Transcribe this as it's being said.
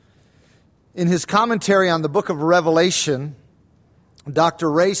In his commentary on the book of Revelation, Dr.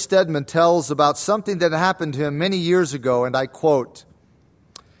 Ray Stedman tells about something that happened to him many years ago, and I quote,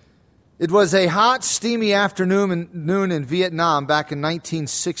 "It was a hot, steamy afternoon in Vietnam back in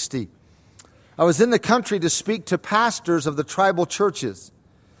 1960. I was in the country to speak to pastors of the tribal churches.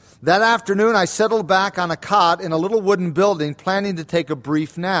 That afternoon, I settled back on a cot in a little wooden building, planning to take a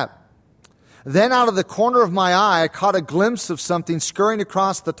brief nap. Then out of the corner of my eye, I caught a glimpse of something scurrying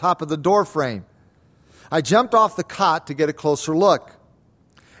across the top of the door frame. I jumped off the cot to get a closer look.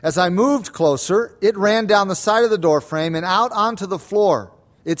 As I moved closer, it ran down the side of the door frame and out onto the floor.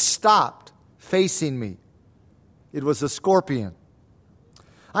 It stopped, facing me. It was a scorpion.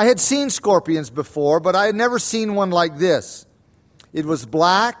 I had seen scorpions before, but I had never seen one like this. It was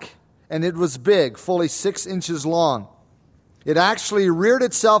black and it was big, fully 6 inches long. It actually reared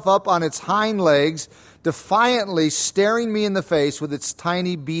itself up on its hind legs, defiantly staring me in the face with its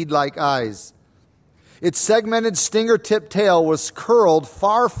tiny bead-like eyes. Its segmented stinger-tipped tail was curled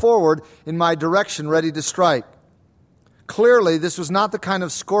far forward in my direction, ready to strike. Clearly, this was not the kind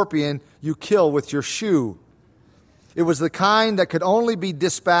of scorpion you kill with your shoe. It was the kind that could only be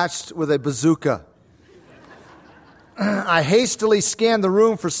dispatched with a bazooka. I hastily scanned the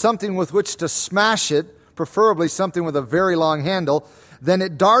room for something with which to smash it, preferably something with a very long handle. Then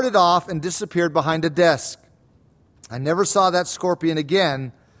it darted off and disappeared behind a desk. I never saw that scorpion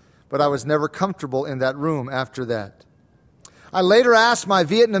again, but I was never comfortable in that room after that. I later asked my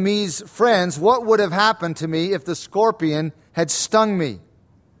Vietnamese friends what would have happened to me if the scorpion had stung me.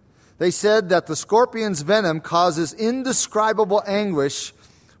 They said that the scorpion's venom causes indescribable anguish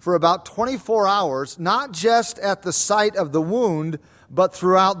for about 24 hours, not just at the site of the wound, but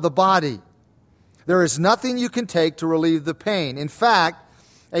throughout the body. There is nothing you can take to relieve the pain. In fact,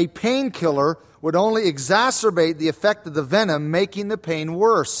 a painkiller would only exacerbate the effect of the venom, making the pain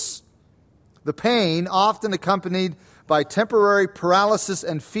worse. The pain, often accompanied by temporary paralysis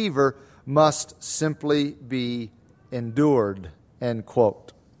and fever, must simply be endured." End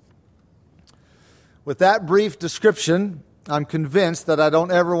quote. With that brief description, I'm convinced that I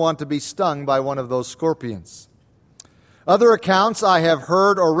don't ever want to be stung by one of those scorpions. Other accounts I have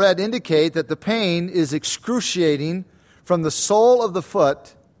heard or read indicate that the pain is excruciating from the sole of the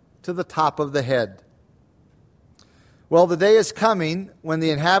foot to the top of the head. Well, the day is coming when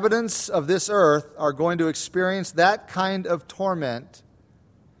the inhabitants of this earth are going to experience that kind of torment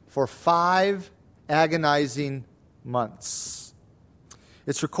for 5 agonizing months.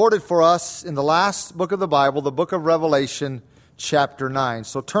 It's recorded for us in the last book of the Bible, the book of Revelation, chapter 9.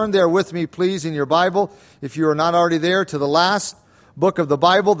 So turn there with me, please, in your Bible, if you are not already there, to the last book of the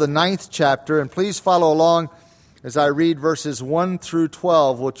Bible, the 9th chapter. And please follow along as I read verses 1 through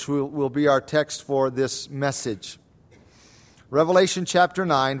 12, which will be our text for this message. Revelation chapter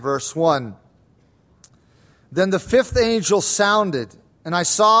 9, verse 1. "Then the 5th angel sounded, and I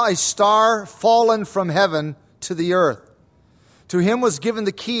saw a star fallen from heaven to the earth. To him was given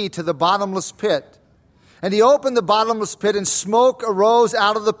the key to the bottomless pit. And he opened the bottomless pit, and smoke arose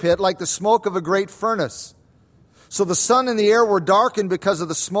out of the pit like the smoke of a great furnace. So the sun and the air were darkened because of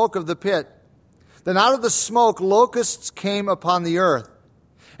the smoke of the pit. Then out of the smoke locusts came upon the earth.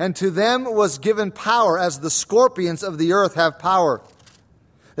 And to them was given power, as the scorpions of the earth have power.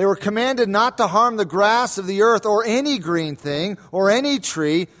 They were commanded not to harm the grass of the earth or any green thing or any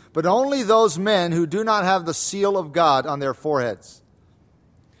tree, but only those men who do not have the seal of God on their foreheads.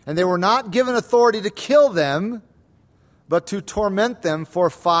 And they were not given authority to kill them, but to torment them for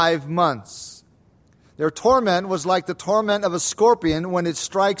 5 months. Their torment was like the torment of a scorpion when it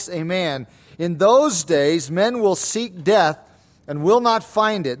strikes a man. In those days, men will seek death and will not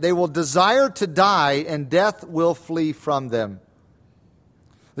find it. They will desire to die, and death will flee from them.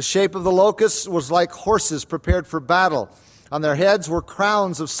 The shape of the locusts was like horses prepared for battle. On their heads were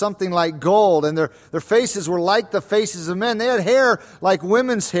crowns of something like gold, and their faces were like the faces of men. They had hair like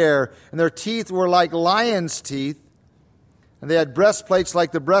women's hair, and their teeth were like lions' teeth. And they had breastplates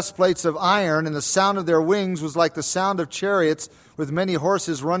like the breastplates of iron, and the sound of their wings was like the sound of chariots with many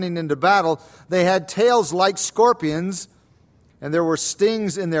horses running into battle. They had tails like scorpions, and there were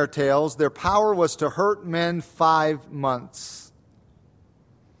stings in their tails. Their power was to hurt men 5 months.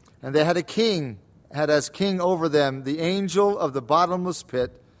 And they had a king, had as king over them the angel of the bottomless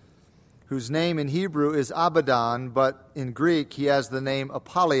pit, whose name in Hebrew is Abaddon, but in Greek he has the name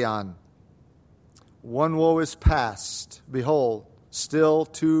Apollyon. One woe is past. Behold, still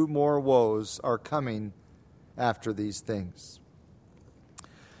 2 more woes are coming after these things.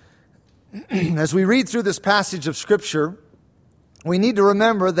 As we read through this passage of Scripture, we need to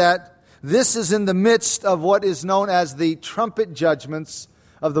remember that this is in the midst of what is known as the trumpet judgments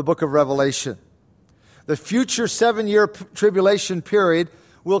of the book of Revelation. The future 7-year tribulation period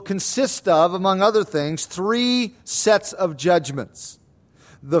will consist of, among other things, 3 sets of judgments.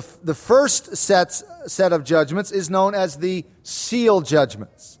 The first set of judgments is known as the seal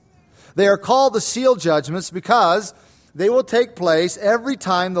judgments. They are called the seal judgments because they will take place every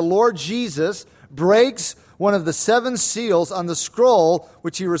time the Lord Jesus breaks one of the 7 seals on the scroll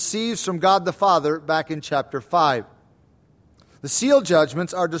which he receives from God the Father back in chapter 5. The seal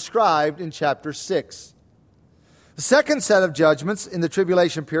judgments are described in chapter 6. The second set of judgments in the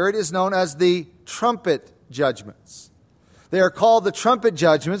tribulation period is known as the trumpet judgments. They are called the trumpet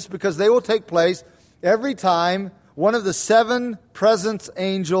judgments because they will take place every time one of the 7 presence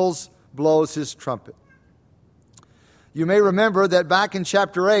angels blows his trumpet. You may remember that back in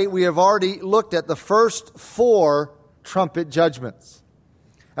chapter 8, we have already looked at the first 4 trumpet judgments.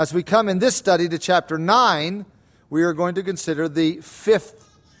 As we come in this study to chapter 9, we are going to consider the 5th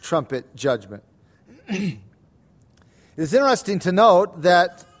trumpet judgment. It is interesting to note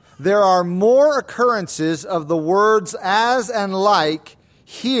that there are more occurrences of the words as and like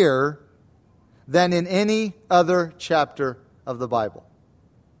here than in any other chapter of the Bible.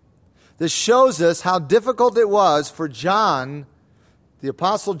 This shows us how difficult it was for John, the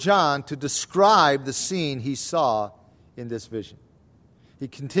Apostle John, to describe the scene he saw in this vision. He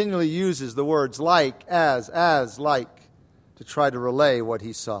continually uses the words like, as, like, to try to relay what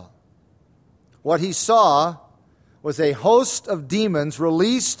he saw. What he saw was a host of demons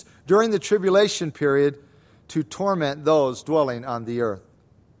released during the tribulation period to torment those dwelling on the earth.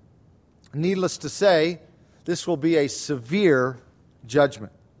 Needless to say, this will be a severe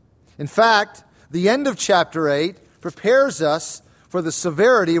judgment. In fact, the end of chapter 8 prepares us for the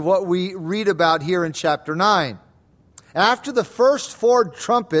severity of what we read about here in chapter 9. After the first 4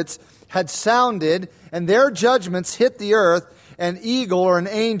 trumpets had sounded and their judgments hit the earth, an eagle or an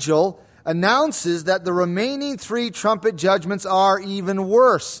angel announces that the remaining 3 trumpet judgments are even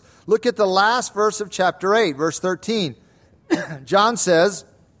worse. Look at the last verse of chapter 8, verse 13. John says,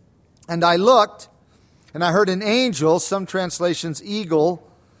 "And I looked, and I heard an angel," some translations eagle,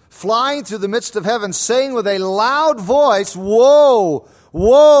 "flying through the midst of heaven, saying with a loud voice, 'Woe,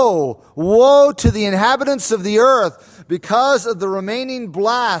 woe, woe to the inhabitants of the earth, because of the remaining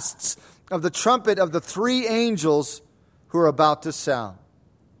blasts of the trumpet of the 3 angels who are about to sound.'"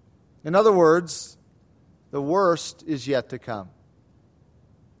 In other words, the worst is yet to come.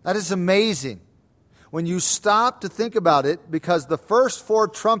 That is amazing when you stop to think about it, because the first 4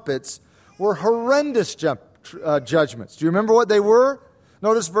 trumpets were horrendous judgments. Do you remember what they were?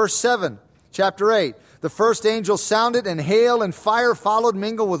 Notice verse 7, chapter 8. "The first angel sounded, and hail and fire followed,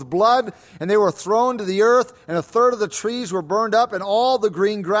 mingled with blood, and they were thrown to the earth, and a third of the trees were burned up, and all the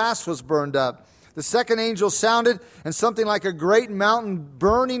green grass was burned up. The second angel sounded, and something like a great mountain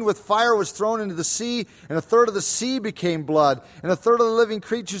burning with fire was thrown into the sea, and a third of the sea became blood, and a third of the living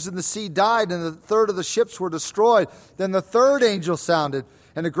creatures in the sea died, and a third of the ships were destroyed. Then the third angel sounded,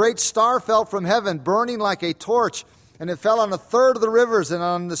 and a great star fell from heaven, burning like a torch, and it fell on a third of the rivers and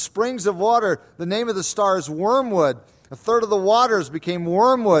on the springs of water. The name of the star is Wormwood. A third of the waters became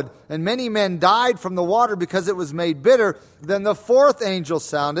wormwood, and many men died from the water because it was made bitter. Then the fourth angel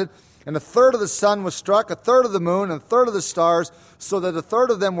sounded, and a third of the sun was struck, a third of the moon, and a third of the stars, so that a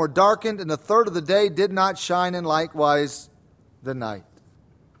third of them were darkened, and a third of the day did not shine, and likewise the night."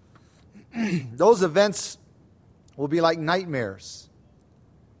 Those events will be like nightmares.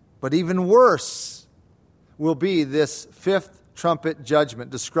 But even worse will be this 5th trumpet judgment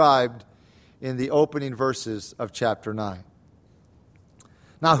described in the opening verses of chapter 9.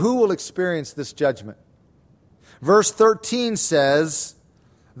 Now, who will experience this judgment? Verse 13 says,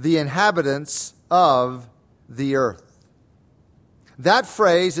 "the inhabitants of the earth." That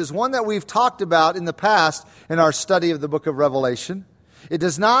phrase is one that we've talked about in the past in our study of the book of Revelation. It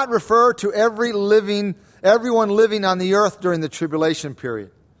does not refer to everyone living on the earth during the tribulation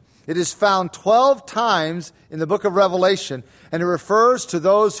period. It is found 12 times in the book of Revelation, and it refers to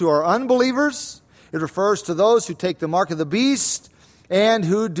those who are unbelievers, it refers to those who take the mark of the beast, and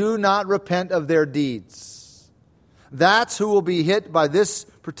who do not repent of their deeds. That's who will be hit by this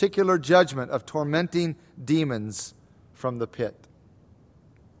particular judgment of tormenting demons from the pit.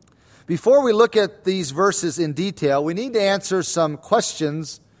 Before we look at these verses in detail, we need to answer some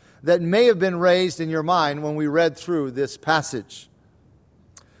questions that may have been raised in your mind when we read through this passage.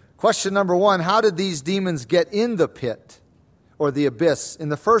 Question number 1, how did these demons get in the pit or the abyss in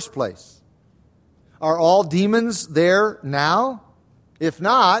the first place? Are all demons there now? If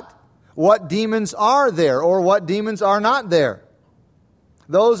not, what demons are there, or what demons are not there?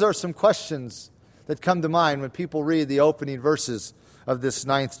 Those are some questions that come to mind when people read the opening verses of this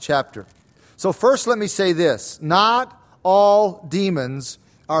 9th chapter. So first let me say this. Not all demons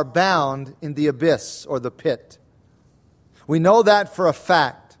are bound in the abyss or the pit. We know that for a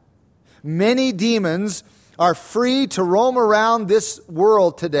fact. Many demons are free to roam around this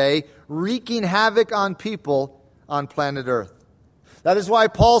world today, wreaking havoc on people on planet Earth. That is why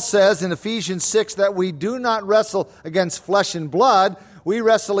Paul says in Ephesians 6 that we do not wrestle against flesh and blood. We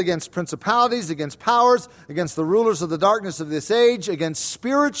wrestle against principalities, against powers, against the rulers of the darkness of this age, against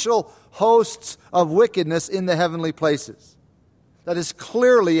spiritual hosts of wickedness in the heavenly places. That is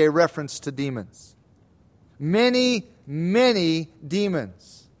clearly a reference to demons. Many, many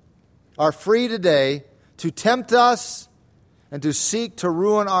demons are free today to tempt us and to seek to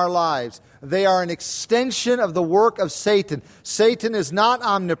ruin our lives. They are an extension of the work of Satan. Satan is not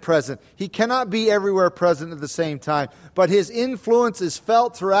omnipresent. He cannot be everywhere present at the same time. But his influence is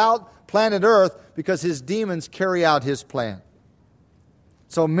felt throughout planet Earth because his demons carry out his plan.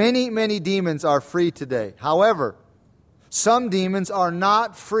 So many, many demons are free today. However, some demons are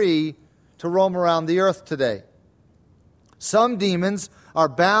not free to roam around the earth today. Some demons are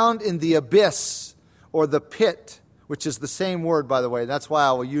bound in the abyss or the pit, which is the same word, by the way. That's why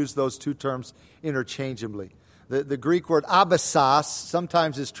I will use those two terms interchangeably. The Greek word abyssos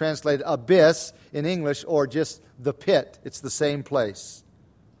sometimes is translated abyss in English or just the pit. It's the same place.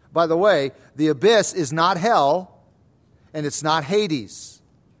 By the way, the abyss is not hell and it's not Hades.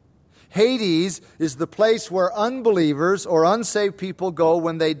 Hades is the place where unbelievers or unsaved people go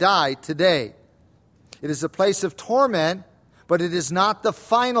when they die today. It is a place of torment, but it is not the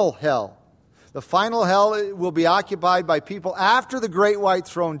final hell. The final hell will be occupied by people after the great white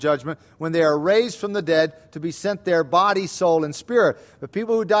throne judgment when they are raised from the dead to be sent there body, soul, and spirit. But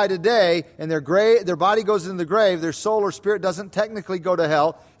people who die today and their body goes into the grave, their soul or spirit doesn't technically go to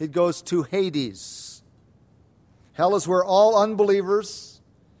hell. It goes to Hades. Hell is where all unbelievers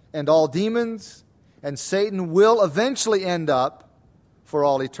and all demons and Satan will eventually end up for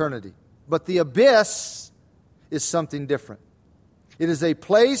all eternity. But the abyss is something different. It is a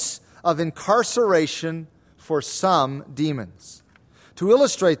place of incarceration for some demons. To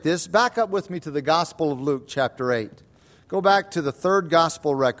illustrate this, back up with me to the Gospel of Luke, chapter 8. Go back to the third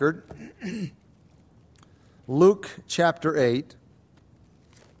Gospel record, Luke, chapter 8.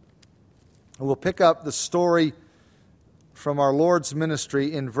 We'll pick up the story from our Lord's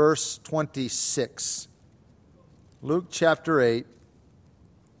ministry in verse 26. Luke, chapter 8,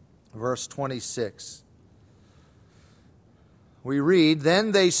 verse 26. We read,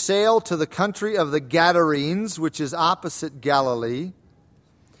 "Then they sailed to the country of the Gadarenes, which is opposite Galilee.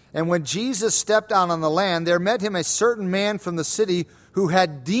 And when Jesus stepped out on the land, there met him a certain man from the city who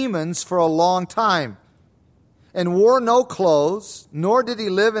had demons for a long time, and wore no clothes, nor did he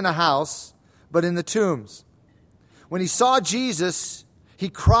live in a house, but in the tombs. When he saw Jesus, he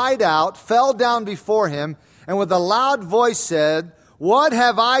cried out, fell down before him, and with a loud voice said, 'What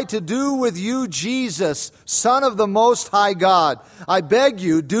have I to do with you, Jesus, Son of the Most High God? I beg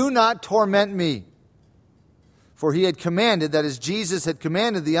you, do not torment me.' For he had commanded, that is, Jesus had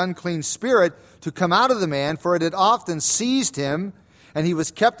commanded the unclean spirit to come out of the man, for it had often seized him, and he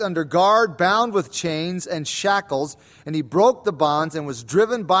was kept under guard, bound with chains and shackles, and he broke the bonds and was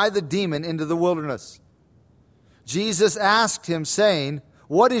driven by the demon into the wilderness. Jesus asked him, saying,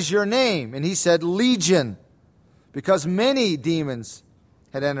 'What is your name?' And he said, 'Legion,' because many demons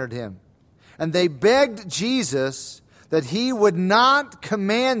had entered him. And they begged Jesus that he would not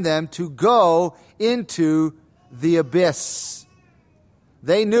command them to go into the abyss.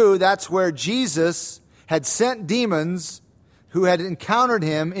 They knew that's where Jesus had sent demons who had encountered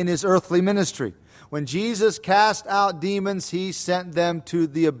him in his earthly ministry. When Jesus cast out demons, he sent them to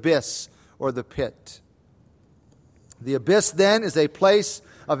the abyss or the pit. The abyss then is a place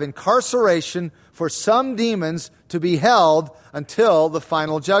of incarceration for some demons to be held until the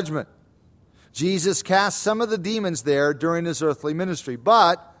final judgment. Jesus cast some of the demons there during his earthly ministry,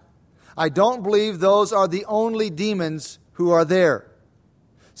 but I don't believe those are the only demons who are there.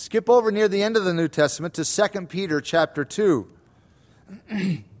 Skip over near the end of the New Testament to 2 Peter chapter 2.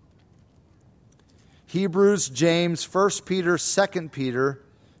 Hebrews, James, 1 Peter, 2 Peter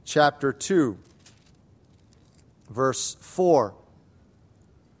chapter 2, verse 4.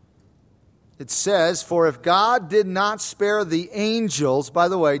 It says, "For if God did not spare the angels," by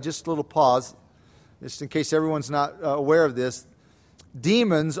the way, just a little pause, just in case everyone's not aware of this,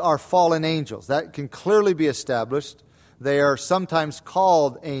 demons are fallen angels. That can clearly be established. They are sometimes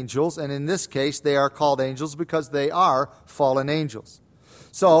called angels, and in this case, they are called angels because they are fallen angels.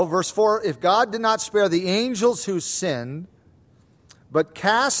 So, verse 4, "If God did not spare the angels who sinned, but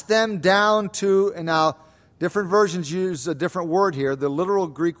cast them down to," and now Different versions use a different word here. The literal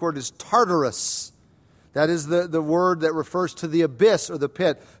Greek word is Tartarus. That is the word that refers to the abyss or the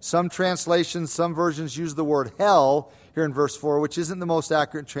pit. Some translations, some versions use the word hell here in verse 4, which isn't the most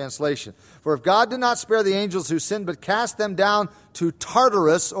accurate translation. For if God did not spare the angels who sinned, but cast them down to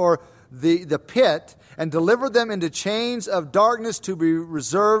Tartarus, or the pit, and delivered them into chains of darkness to be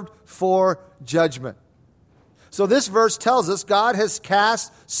reserved for judgment. So this verse tells us God has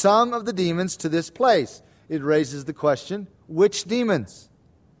cast some of the demons to this place. It raises the question, which demons?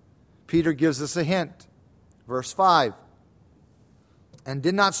 Peter gives us a hint. Verse 5. And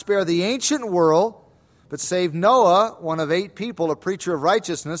did not spare the ancient world, but saved Noah, one of 8 people, a preacher of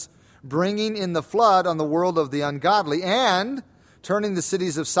righteousness, bringing in the flood on the world of the ungodly, and turning the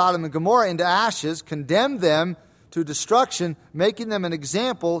cities of Sodom and Gomorrah into ashes, condemned them to destruction, making them an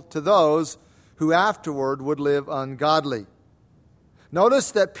example to those who afterward would live ungodly.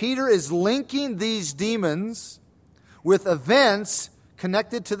 Notice that Peter is linking these demons with events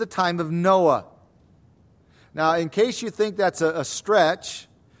connected to the time of Noah. Now, in case you think that's a stretch,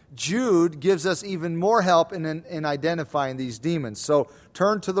 Jude gives us even more help in identifying these demons. So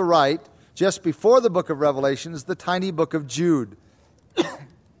turn to the right. Just before the book of Revelation is the tiny book of Jude.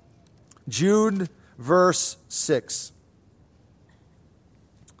 Jude, verse 6.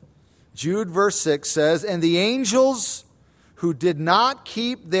 Jude, verse 6 says, and the angels who did not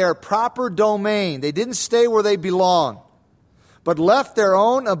keep their proper domain, they didn't stay where they belong, but left their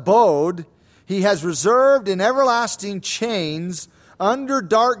own abode, he has reserved in everlasting chains under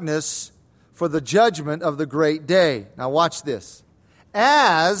darkness for the judgment of the great day. Now watch this.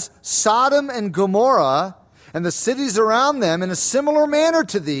 As Sodom and Gomorrah and the cities around them, in a similar manner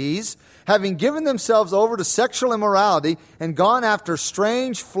to these, having given themselves over to sexual immorality and gone after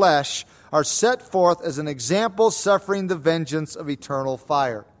strange flesh, are set forth as an example, suffering the vengeance of eternal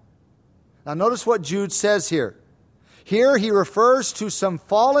fire. Now notice what Jude says here. Here he refers to some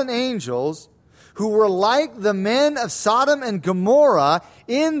fallen angels who were like the men of Sodom and Gomorrah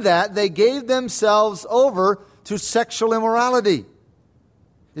in that they gave themselves over to sexual immorality.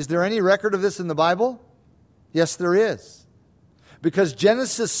 Is there any record of this in the Bible? Yes, there is. Because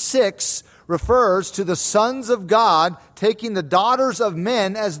Genesis 6 refers to the sons of God taking the daughters of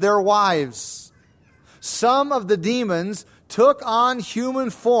men as their wives. Some of the demons took on human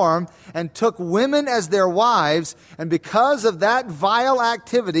form and took women as their wives, and because of that vile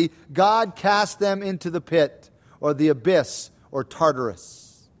activity, God cast them into the pit, or the abyss, or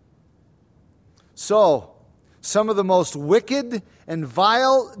Tartarus. So, some of the most wicked and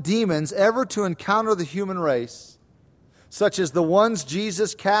vile demons ever to encounter the human race, such as the ones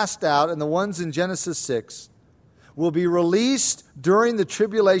Jesus cast out and the ones in Genesis 6, will be released during the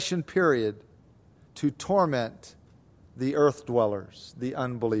tribulation period to torment the earth dwellers, the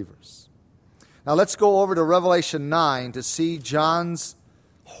unbelievers. Now let's go over to Revelation 9 to see John's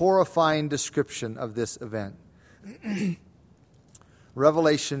horrifying description of this event.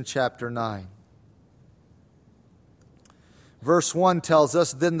 Revelation chapter 9. Verse 1 tells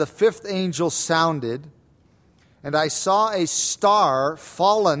us, then the 5th angel sounded, and I saw a star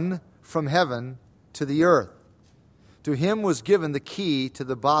fallen from heaven to the earth. To him was given the key to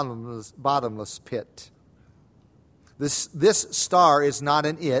the bottomless pit. This star is not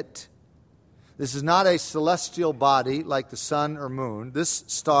an it. This is not a celestial body like the sun or moon. This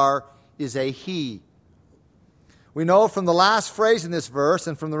star is a he. We know from the last phrase in this verse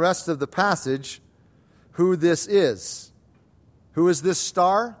and from the rest of the passage who this is. Who is this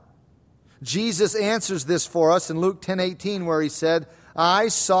star? Jesus answers this for us in Luke 10:18, where he said, I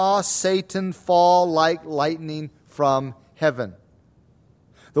saw Satan fall like lightning from heaven.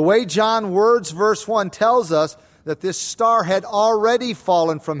 The way John words verse 1 tells us that this star had already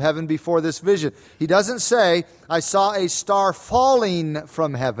fallen from heaven before this vision. He doesn't say, I saw a star falling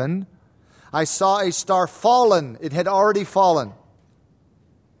from heaven. I saw a star fallen. It had already fallen.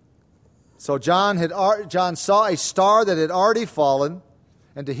 So John saw a star that had already fallen,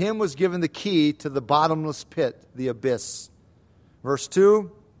 and to him was given the key to the bottomless pit, the abyss. Verse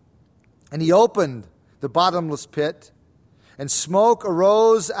 2, and he opened the bottomless pit, and smoke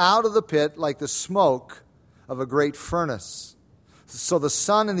arose out of the pit like the smoke of a great furnace. So the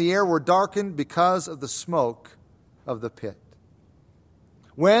sun and the air were darkened because of the smoke of the pit.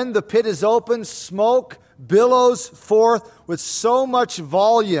 When the pit is opened, smoke billows forth with so much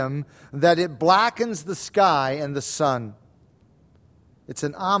volume that it blackens the sky and the sun. It's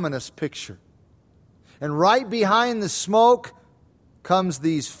an ominous picture. And right behind the smoke comes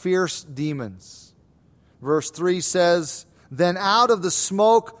these fierce demons. Verse 3 says, then out of the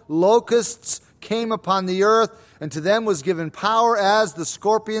smoke locusts came upon the earth, and to them was given power as the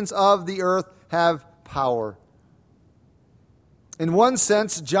scorpions of the earth have power. In one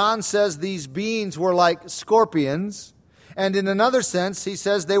sense, John says these beings were like scorpions, and in another sense, he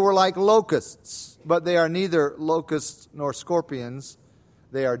says they were like locusts, but they are neither locusts nor scorpions,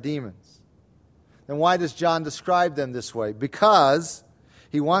 they are demons. And why does John describe them this way? Because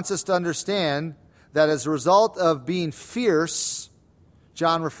he wants us to understand that as a result of being fierce,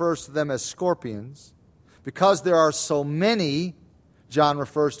 John refers to them as scorpions. Because there are so many, John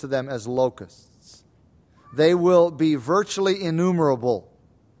refers to them as locusts. They will be virtually innumerable.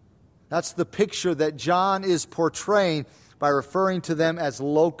 That's the picture that John is portraying by referring to them as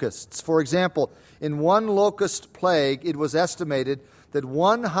locusts. For example, in one locust plague, it was estimated that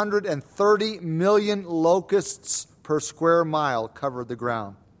 130 million locusts per square mile covered the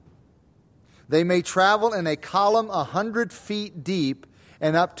ground. They may travel in a column 100 feet deep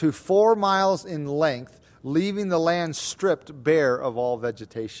and up to 4 miles in length, leaving the land stripped bare of all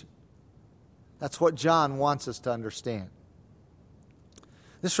vegetation. That's what John wants us to understand.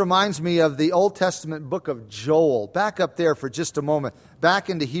 This reminds me of the Old Testament book of Joel. Back up there for just a moment. Back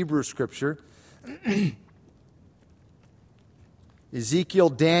into Hebrew Scripture. Ezekiel,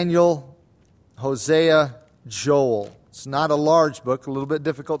 Daniel, Hosea, Joel. It's not a large book, a little bit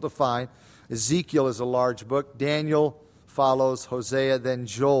difficult to find. Ezekiel is a large book. Daniel follows Hosea, then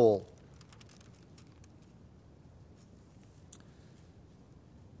Joel.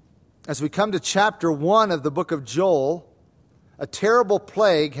 As we come to chapter 1 of the book of Joel, a terrible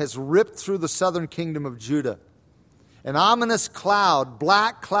plague has ripped through the southern kingdom of Judah. An ominous cloud,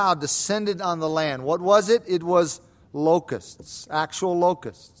 black cloud, descended on the land. What was it? It was locusts, actual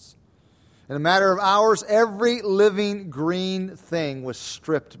locusts. In a matter of hours, every living green thing was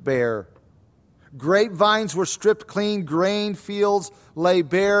stripped bare. Grapevines were stripped clean, grain fields lay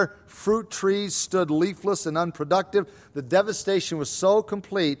bare, fruit trees stood leafless and unproductive. The devastation was so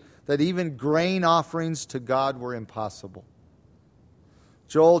complete that even grain offerings to God were impossible.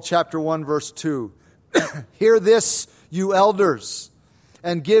 Joel chapter 1, verse 2. Hear this, you elders,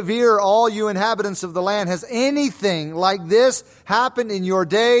 and give ear, all you inhabitants of the land. Has anything like this happened in your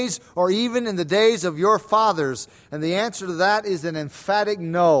days, or even in the days of your fathers? And the answer to that is an emphatic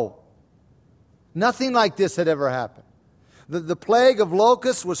no. Nothing like this had ever happened. The plague of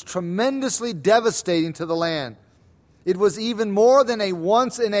locusts was tremendously devastating to the land. It was even more than a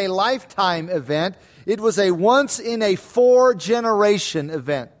once-in-a-lifetime event. It was a once-in-a-4-generation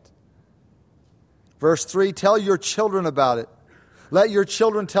event. Verse 3, tell your children about it. Let your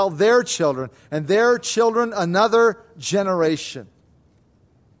children tell their children, and their children another generation.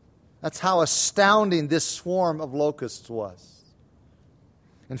 That's how astounding this swarm of locusts was.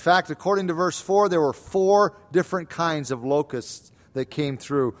 In fact, according to verse 4, there were 4 different kinds of locusts that came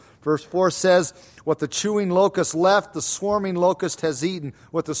through. Verse 4 says, what the chewing locust left, the swarming locust has eaten.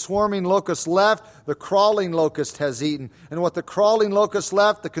 What the swarming locust left, the crawling locust has eaten. And what the crawling locust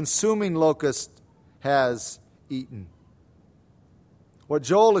left, the consuming locust has eaten. What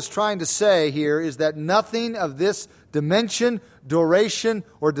Joel is trying to say here is that nothing of this dimension, duration,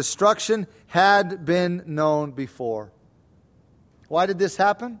 or destruction had been known before. Why did this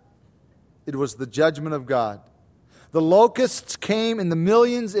happen? It was the judgment of God. The locusts came in the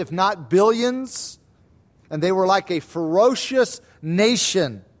millions, if not billions, and they were like a ferocious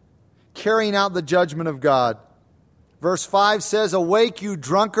nation carrying out the judgment of God. Verse 5 says, awake, you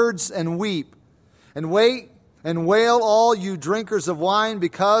drunkards, and weep, and wait and wail, all you drinkers of wine,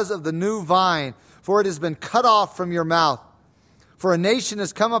 because of the new vine, for it has been cut off from your mouth. For a nation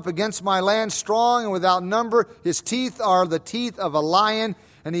has come up against my land, strong and without number. His teeth are the teeth of a lion,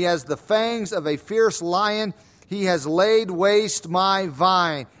 and he has the fangs of a fierce lion. He has laid waste my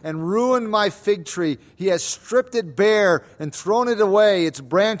vine and ruined my fig tree. He has stripped it bare and thrown it away. Its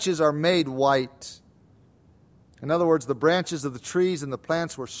branches are made white. In other words, the branches of the trees and the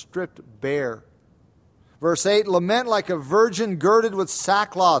plants were stripped bare. Verse 8, lament like a virgin girded with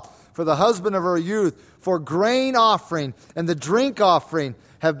sackcloth for the husband of her youth. For grain offering and the drink offering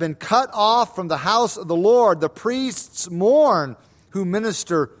have been cut off from the house of the Lord. The priests mourn who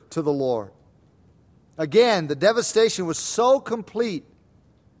minister to the Lord. Again, the devastation was so complete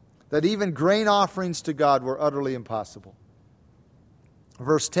that even grain offerings to God were utterly impossible.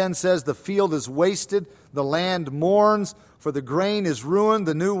 Verse 10 says, the field is wasted, the land mourns, for the grain is ruined,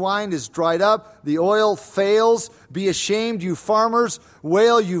 the new wine is dried up, the oil fails. Be ashamed, you farmers,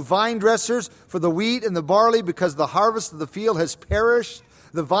 wail, you vine dressers, for the wheat and the barley, because the harvest of the field has perished.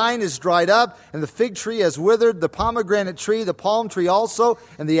 The vine is dried up, and the fig tree has withered, the pomegranate tree, the palm tree also,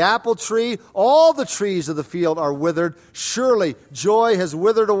 and the apple tree. All the trees of the field are withered. Surely joy has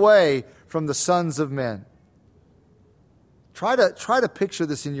withered away from the sons of men. Try to picture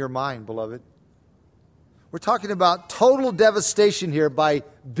this in your mind, beloved. We're talking about total devastation here by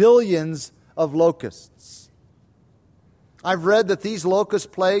billions of locusts. I've read that these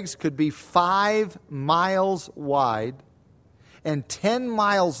locust plagues could be 5 miles wide and 10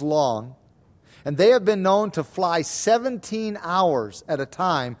 miles long, and they have been known to fly 17 hours at a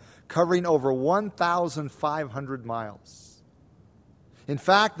time, covering over 1,500 miles. In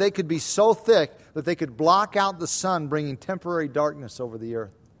fact, they could be so thick that they could block out the sun, bringing temporary darkness over the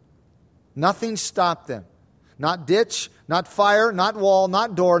earth. Nothing stopped them. Not ditch, not fire, not wall,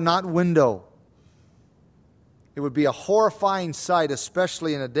 not door, not window. It would be a horrifying sight,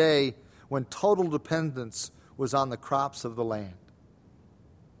 especially in a day when total dependence was on the crops of the land.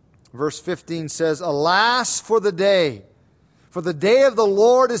 Verse 15 says, "Alas for the day of the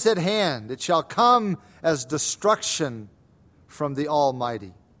Lord is at hand. It shall come as destruction from the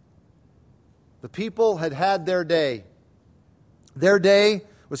Almighty." The people had had their day. Their day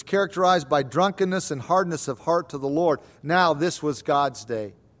was characterized by drunkenness and hardness of heart to the Lord. Now this was God's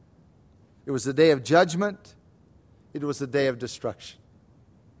day. It was the day of judgment. It was the day of destruction.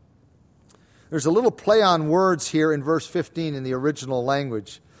 There's a little play on words here in verse 15 in the original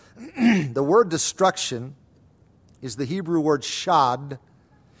language. The word destruction is the Hebrew word shad,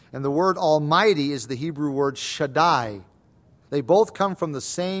 and the word almighty is the Hebrew word shaddai. They both come from the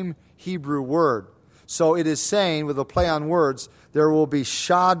same Hebrew word. So it is saying, with a play on words, there will be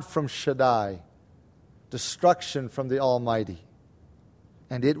shad from Shaddai, destruction from the Almighty.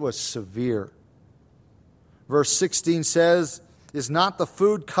 And it was severe. Verse 16 says, "Is not the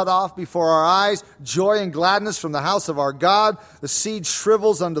food cut off before our eyes? Joy and gladness from the house of our God. The seed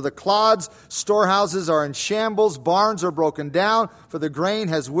shrivels under the clods. Storehouses are in shambles. Barns are broken down, for the grain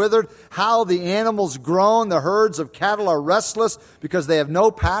has withered. How the animals groan. The herds of cattle are restless because they have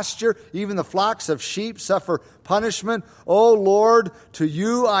no pasture. Even the flocks of sheep suffer punishment. O Lord, to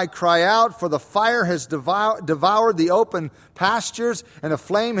you I cry out, for the fire has devoured the open pastures, and a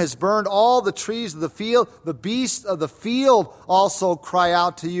flame has burned all the trees of the field. The beasts of the field also cry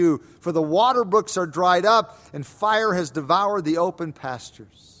out to you, for the water brooks are dried up, and fire has devoured the open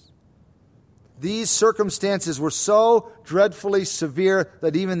pastures." These circumstances were so dreadfully severe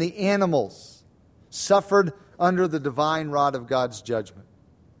that even the animals suffered under the divine rod of God's judgment.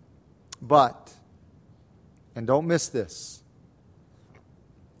 But, and don't miss this,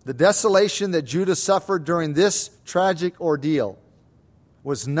 the desolation that Judah suffered during this tragic ordeal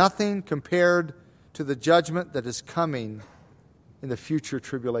was nothing compared to the judgment that is coming in the future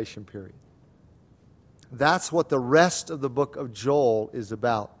tribulation period. That's what the rest of the book of Joel is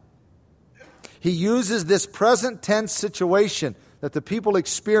about. He uses this present tense situation that the people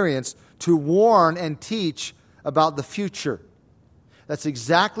experience to warn and teach about the future. That's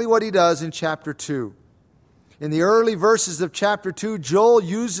exactly what he does in chapter 2. In the early verses of chapter 2, Joel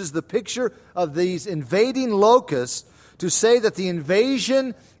uses the picture of these invading locusts to say that the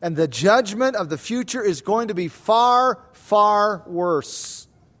invasion and the judgment of the future is going to be far, far worse.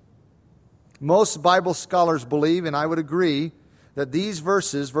 Most Bible scholars believe, and I would agree, that these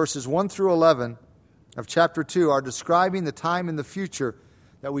verses 1 through 11 of chapter 2, are describing the time in the future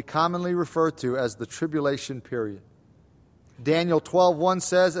that we commonly refer to as the tribulation period. Daniel 12:1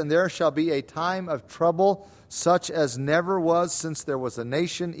 says, "And there shall be a time of trouble, such as never was since there was a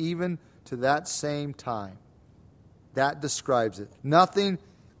nation, even to that same time." That describes it. Nothing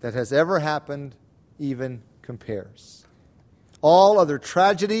that has ever happened even compares. All other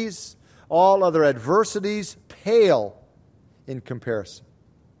tragedies, all other adversities pale in comparison.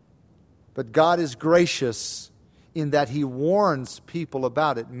 But God is gracious in that He warns people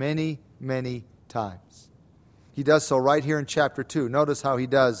about it many, many times. He does so right here in chapter 2. Notice how He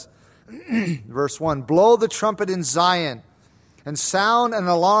does. Verse 1, "Blow the trumpet in Zion, and sound an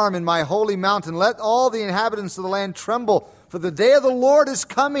alarm in my holy mountain. Let all the inhabitants of the land tremble, for the day of the Lord is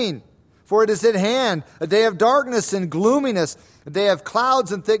coming. For it is at hand, a day of darkness and gloominess, a day of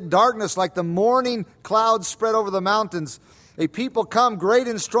clouds and thick darkness, like the morning clouds spread over the mountains. A people come great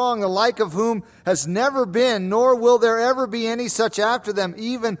and strong, the like of whom has never been, nor will there ever be any such after them,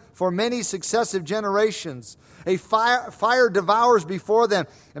 even for many successive generations. A fire devours before them,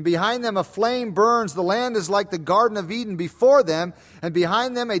 and behind them a flame burns. The land is like the Garden of Eden before them, and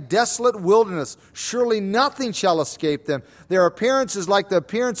behind them a desolate wilderness. Surely nothing shall escape them. Their appearance is like the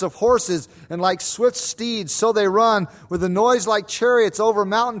appearance of horses, and like swift steeds, so they run. With a noise like chariots over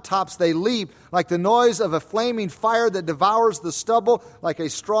mountaintops they leap, like the noise of a flaming fire that devours the stubble, like a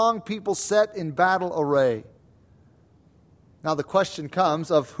strong people set in battle array." Now the question comes,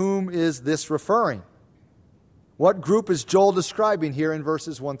 of whom is this referring? What group is Joel describing here in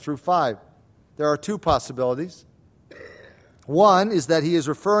verses 1 through 5? There are two possibilities. One is that he is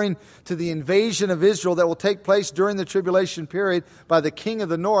referring to the invasion of Israel that will take place during the tribulation period by the king of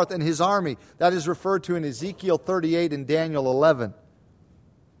the north and his army. That is referred to in Ezekiel 38 and Daniel 11.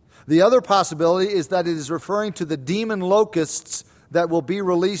 The other possibility is that it is referring to the demon locusts that will be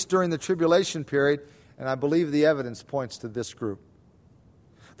released during the tribulation period, and I believe the evidence points to this group.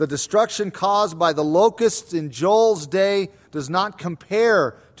 The destruction caused by the locusts in Joel's day does not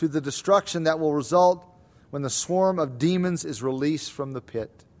compare to the destruction that will result when the swarm of demons is released from the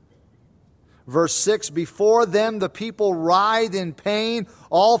pit. Verse 6, before them the people writhe in pain.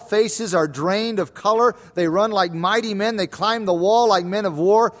 All faces are drained of color. They run like mighty men. They climb the wall like men of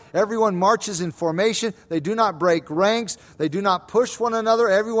war. Everyone marches in formation. They do not break ranks. They do not push one another.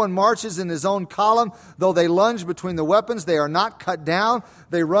 Everyone marches in his own column. Though they lunge between the weapons, they are not cut down.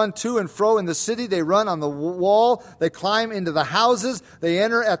 They run to and fro in the city. They run on the wall. They climb into the houses. They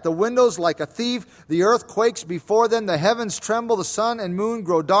enter at the windows like a thief. The earth quakes before them. The heavens tremble. The sun and moon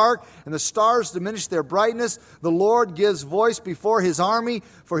grow dark, and the stars diminish their brightness. The Lord gives voice before his army,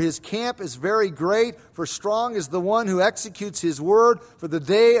 for his camp is very great. For strong is the one who executes his word. For the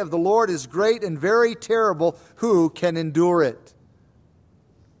day of the Lord is great and very terrible. Who can endure it?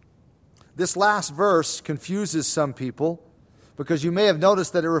 This last verse confuses some people, because you may have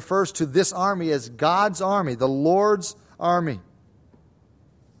noticed that it refers to this army as God's army, the Lord's army.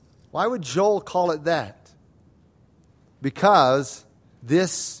 Why would Joel call it that? Because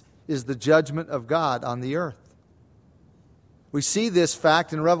this is the judgment of God on the earth. We see this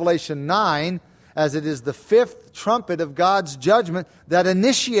fact in Revelation 9, as it is the fifth trumpet of God's judgment that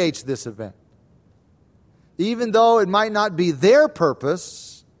initiates this event. Even though it might not be their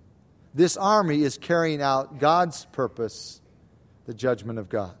purpose, this army is carrying out God's purpose, the judgment of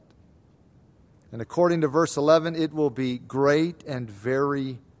God. And according to verse 11, it will be great and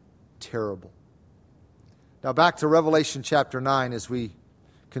very terrible. Now back to Revelation chapter 9 as we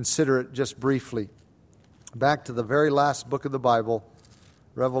consider it just briefly. Back to the very last book of the Bible,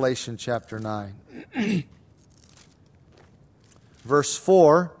 Revelation chapter 9. Verse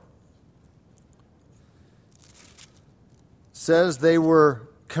 4 says, they were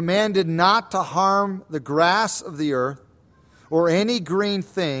commanded not to harm the grass of the earth, or any green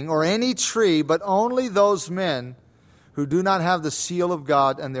thing, or any tree, but only those men who do not have the seal of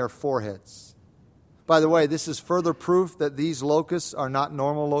God on their foreheads. By the way, this is further proof that these locusts are not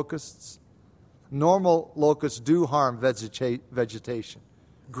normal locusts. Normal locusts do harm vegetation,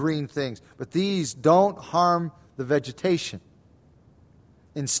 green things, but these don't harm the vegetation.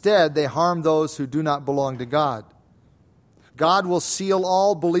 Instead, they harm those who do not belong to God. God will seal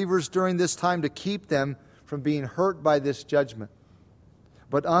all believers during this time to keep them from being hurt by this judgment.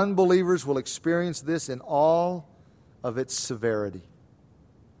 But unbelievers will experience this in all of its severity.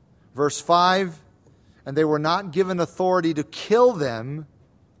 Verse 5, and they were not given authority to kill them,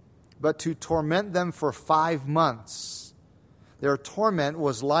 but to torment them for 5 months. Their torment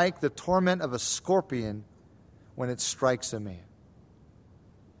was like the torment of a scorpion when it strikes a man.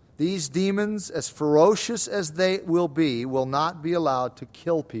 These demons, as ferocious as they will not be allowed to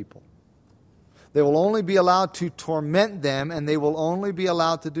kill people. They will only be allowed to torment them, and they will only be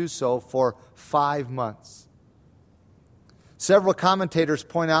allowed to do so for 5 months. Several commentators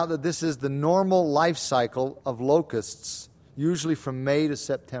point out that this is the normal life cycle of locusts, usually from May to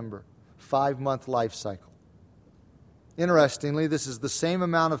September. 5-month life cycle. Interestingly, this is the same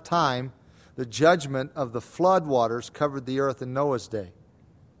amount of time the judgment of the flood waters covered the earth in Noah's day.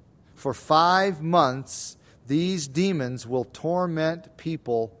 For 5 months, these demons will torment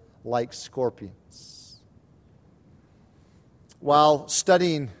people like scorpions. While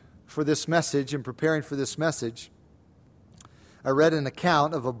studying for this message and preparing for this message, I read an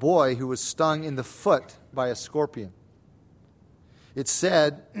account of a boy who was stung in the foot by a scorpion. It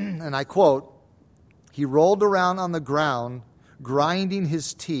said, and I quote, he rolled around on the ground, grinding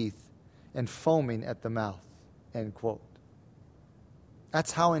his teeth and foaming at the mouth, end quote.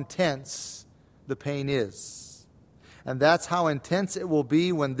 That's how intense the pain is. And that's how intense it will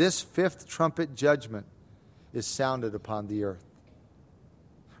be when this fifth trumpet judgment is sounded upon the earth.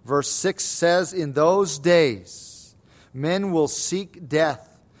 Verse 6 says, in those days, men will seek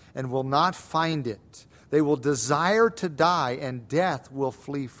death and will not find it. They will desire to die, and death will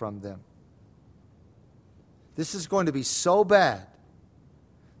flee from them. This is going to be so bad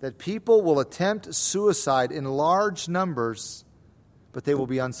that people will attempt suicide in large numbers, but they will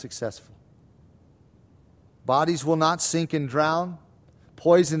be unsuccessful. Bodies will not sink and drown.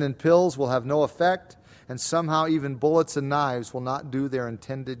 Poison and pills will have no effect, and somehow even bullets and knives will not do their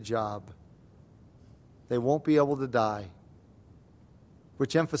intended job. They won't be able to die,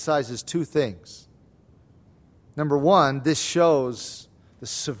 which emphasizes two things. Number one, this shows the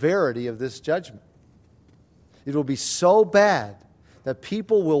severity of this judgment. It will be so bad that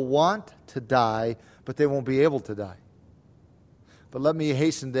people will want to die, but they won't be able to die. But let me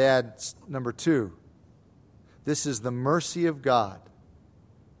hasten to add number two. This is the mercy of God.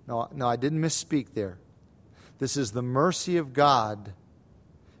 No, I didn't misspeak there. This is the mercy of God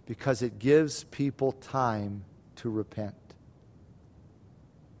because it gives people time to repent.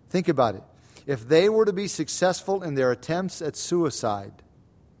 Think about it. If they were to be successful in their attempts at suicide,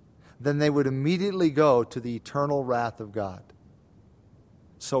 then they would immediately go to the eternal wrath of God.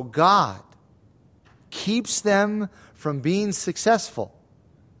 So God keeps them from being successful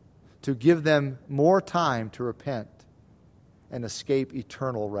to give them more time to repent and escape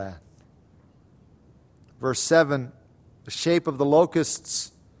eternal wrath. Verse 7, the shape of the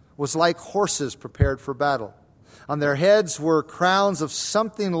locusts was like horses prepared for battle. On their heads were crowns of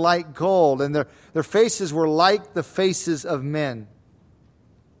something like gold, and their faces were like the faces of men.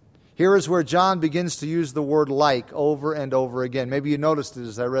 Here is where John begins to use the word like over and over again. Maybe you noticed it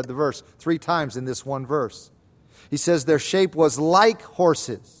as I read the verse 3 times in this one verse. He says their shape was like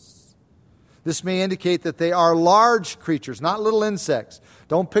horses. This may indicate that they are large creatures, not little insects.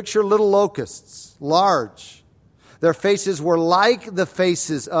 Don't picture little locusts, large. Their faces were like the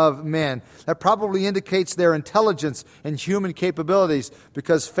faces of men. That probably indicates their intelligence and human capabilities,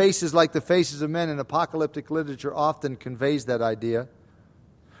 because faces like the faces of men in apocalyptic literature often conveys that idea.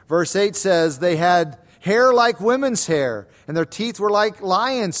 Verse 8 says they had hair like women's hair, and their teeth were like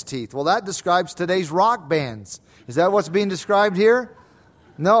lions' teeth. Well, that describes today's rock bands. Is that what's being described here?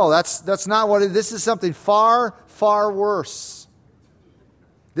 No, that's not what it is. This is something far, far worse.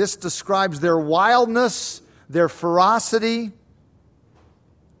 This describes their wildness, their ferocity.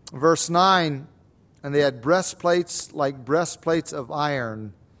 Verse 9, and they had breastplates like breastplates of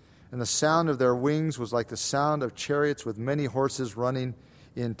iron, and the sound of their wings was like the sound of chariots with many horses running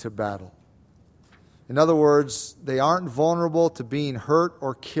into battle. In other words, they aren't vulnerable to being hurt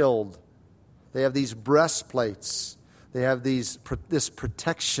or killed. They have these breastplates. They have this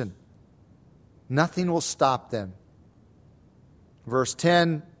protection. Nothing will stop them. Verse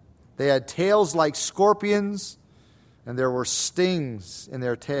 10, they had tails like scorpions, and there were stings in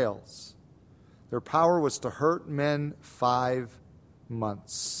their tails. Their power was to hurt men 5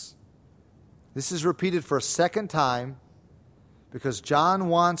 months. This is repeated for a second time because John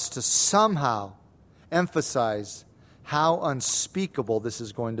wants to somehow emphasize how unspeakable this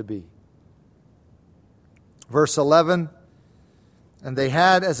is going to be. Verse 11, and they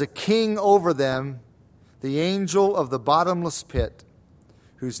had as a king over them the angel of the bottomless pit,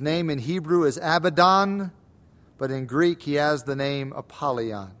 whose name in Hebrew is Abaddon, but in Greek he has the name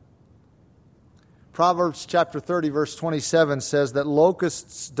Apollyon. Proverbs chapter 30, verse 27 says that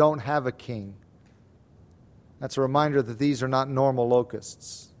locusts don't have a king. That's a reminder that these are not normal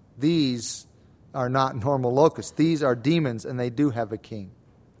locusts. These are not normal locusts. These are demons, and they do have a king.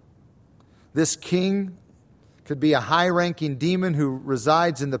 This king could be a high-ranking demon who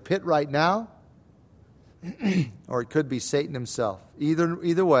resides in the pit right now, or it could be Satan himself.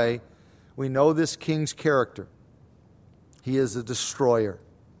 Either way, we know this king's character. He is a destroyer.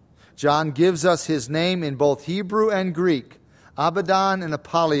 John gives us his name in both Hebrew and Greek, Abaddon and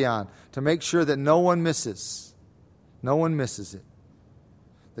Apollyon, to make sure that no one misses. No one misses it.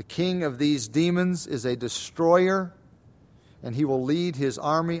 The king of these demons is a destroyer, and he will lead his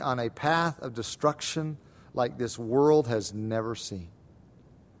army on a path of destruction like this world has never seen.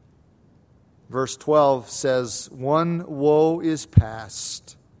 Verse 12 says, one woe is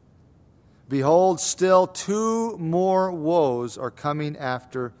past. Behold, still 2 more woes are coming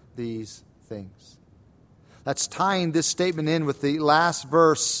after these things. That's tying this statement in with the last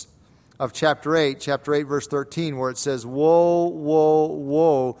verse of chapter 8, verse 13, where it says, woe, woe,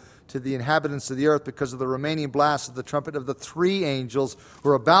 woe to the inhabitants of the earth because of the remaining blast of the trumpet of the 3 angels who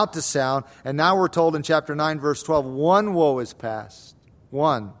are about to sound. And now we're told in chapter 9, verse 12, 1 woe is past.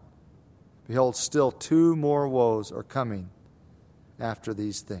 1. Behold, still 2 more woes are coming after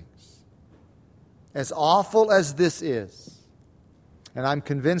these things. As awful as this is, and I'm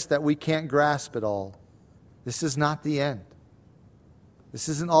convinced that we can't grasp it all, this is not the end. This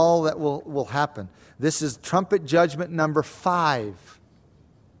isn't all that will happen. This is trumpet judgment number 5,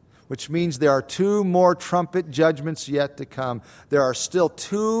 which means there are 2 more trumpet judgments yet to come. There are still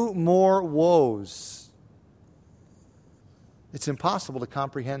 2 more woes. It's impossible to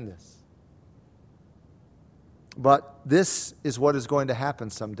comprehend this. But this is what is going to happen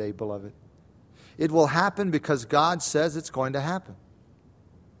someday, beloved. It will happen because God says it's going to happen.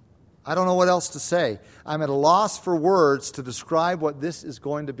 I don't know what else to say. I'm at a loss for words to describe what this is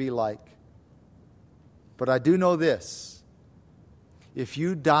going to be like. But I do know this. If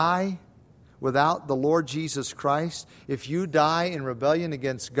you die without the Lord Jesus Christ, if you die in rebellion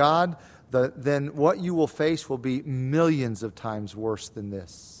against God, then what you will face will be millions of times worse than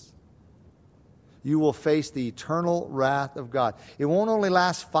this. You will face the eternal wrath of God. It won't only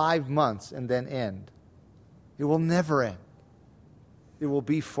last 5 months and then end. It will never end. It will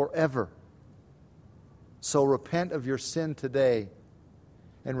be forever. So repent of your sin today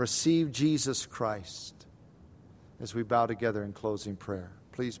and receive Jesus Christ as we bow together in closing prayer.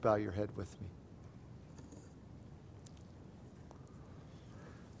 Please bow your head with me.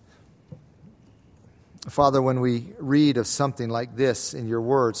 Father, when we read of something like this in your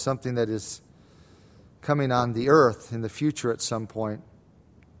word, something that is coming on the earth in the future at some point,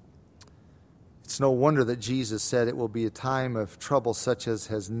 it's no wonder that Jesus said it will be a time of trouble such as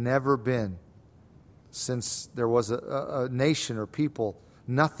has never been since there was a nation or people.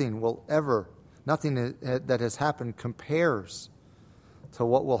 Nothing that has happened compares to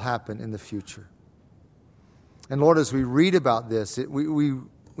what will happen in the future. And Lord, as we read about this, we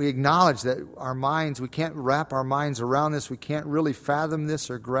acknowledge that our minds, we can't wrap our minds around this. We can't really fathom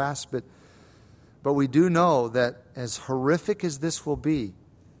this or grasp it. But we do know that as horrific as this will be,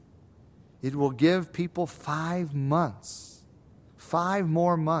 it will give people 5 months, 5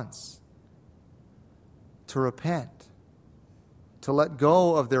 more months to repent, to let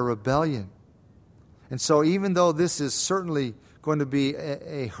go of their rebellion. And so even though this is certainly going to be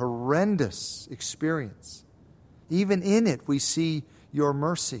a horrendous experience, even in it we see your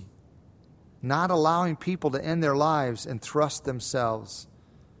mercy, not allowing people to end their lives and thrust themselves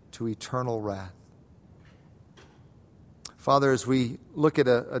to eternal wrath. Father, as we look at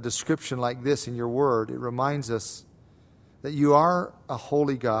a description like this in your word, it reminds us that you are a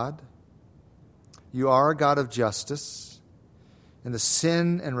holy God. You are a God of justice. And the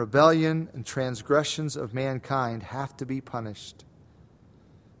sin and rebellion and transgressions of mankind have to be punished.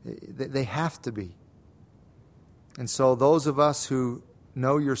 They have to be. And so those of us who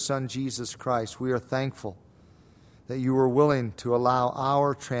know your Son, Jesus Christ, we are thankful that you were willing to allow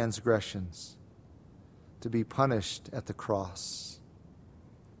our transgressions to be punished at the cross,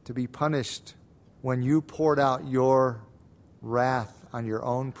 to be punished when you poured out your wrath on your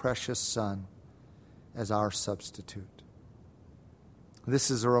own precious Son as our substitute.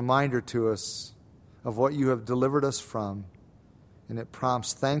 This is a reminder to us of what you have delivered us from, and it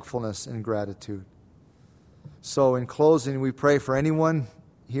prompts thankfulness and gratitude. So in closing, we pray for anyone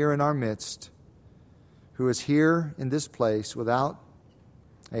here in our midst who is here in this place without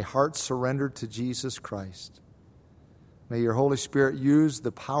a heart surrendered to Jesus Christ. May your Holy Spirit use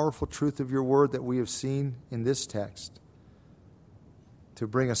the powerful truth of your word that we have seen in this text to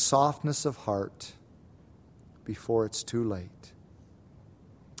bring a softness of heart before it's too late.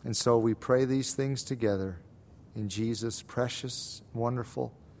 And so we pray these things together in Jesus' precious,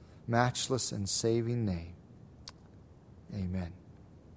 wonderful, matchless, and saving name. Amen.